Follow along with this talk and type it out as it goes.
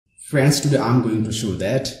Friends, today I'm going to show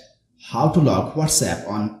that how to lock WhatsApp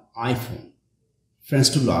on iPhone. Friends,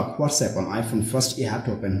 to lock WhatsApp on iPhone, first you have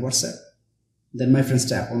to open WhatsApp. Then my friends,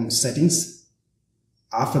 tap on settings.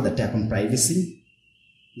 After that, tap on privacy.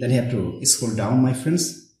 Then you have to scroll down, my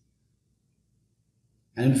friends,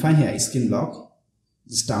 and you'll find here screen lock.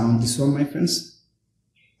 Just turn on this one, my friends.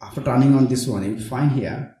 After turning on this one, you'll find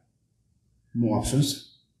here more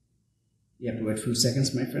options. You have to wait few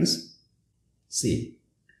seconds, my friends. See,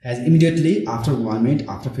 as immediately after 1 minute,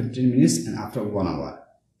 after 15 minutes, and after 1 hour,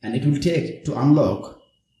 and it will take to unlock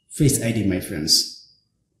Face ID, my friends.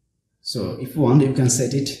 So if you want, you can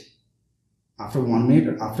set it after 1 minute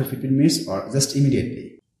or after 15 minutes or just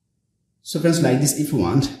immediately. So friends, like this, if you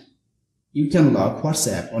want, you can lock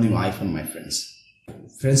WhatsApp on your iPhone, my friends.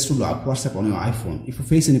 Friends, to lock WhatsApp on your iPhone, if you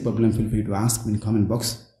face any problem, feel free to ask me in the comment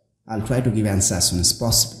box. I'll try to give answers as soon as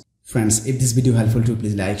possible. Friends, if this video helpful to you,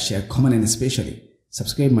 please like, share, comment, and especially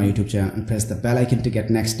subscribe my YouTube channel and press the bell icon to get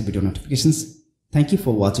next video notifications. Thank you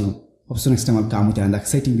for watching. Hope so next time I'll come with another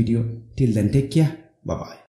exciting video. Till then, take care. Bye bye.